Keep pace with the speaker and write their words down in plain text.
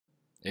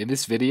In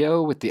this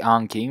video with the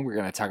AnKing, we're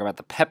going to talk about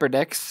the pepper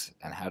decks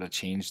and how to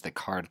change the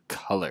card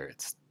color.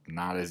 It's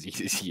not as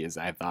easy as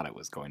I thought it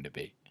was going to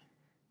be.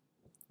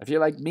 If you're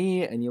like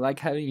me and you like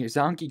having your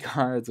Zonky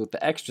cards with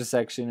the extra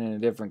section in a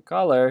different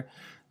color,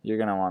 you're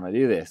going to want to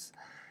do this.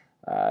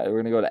 We're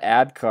going to go to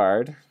Add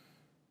Card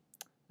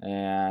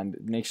and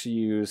make sure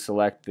you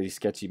select the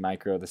Sketchy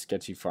Micro, the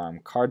Sketchy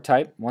Farm card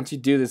type. Once you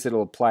do this,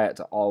 it'll apply it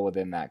to all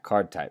within that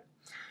card type.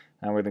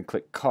 Now we're going to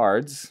click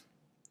Cards.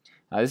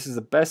 This is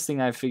the best thing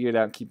I figured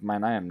out. Keep in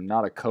mind, I am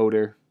not a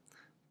coder,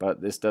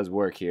 but this does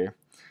work here.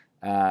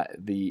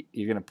 You're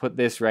going to put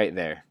this right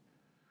there.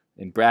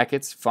 In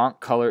brackets, font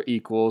color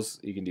equals,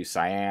 you can do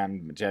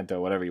cyan, magenta,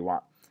 whatever you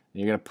want. And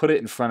you're going to put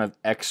it in front of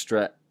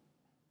extra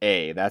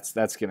A. That's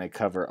going to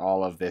cover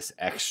all of this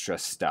extra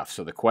stuff.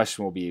 So the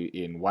question will be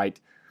in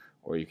white,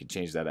 or you can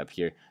change that up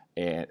here.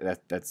 And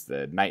that's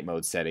the night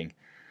mode setting.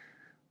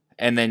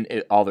 And then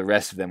all the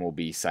rest of them will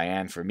be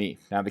cyan for me.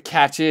 Now the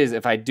catch is,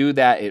 if I do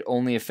that, it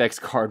only affects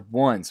card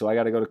 1. So I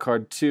got to go to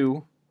card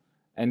 2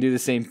 and do the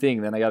same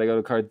thing. Then I got to go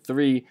to card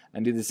 3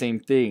 and do the same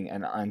thing,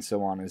 and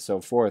so on and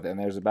so forth. And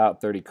there's about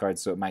 30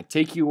 cards, so it might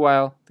take you a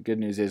while. The good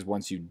news is,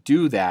 once you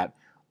do that,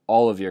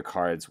 all of your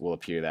cards will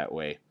appear that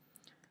way.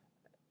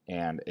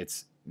 And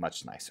it's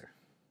much nicer.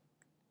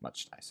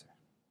 Much nicer.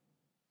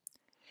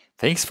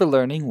 Thanks for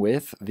learning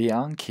with the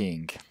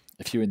AnKing.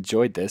 If you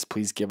enjoyed this,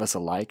 please give us a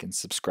like and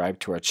subscribe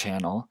to our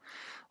channel.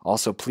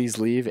 Also, please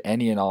leave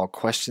any and all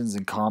questions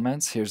and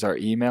comments. Here's our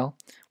email.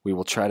 We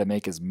will try to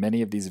make as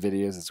many of these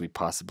videos as we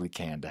possibly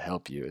can to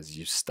help you as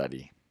you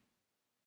study.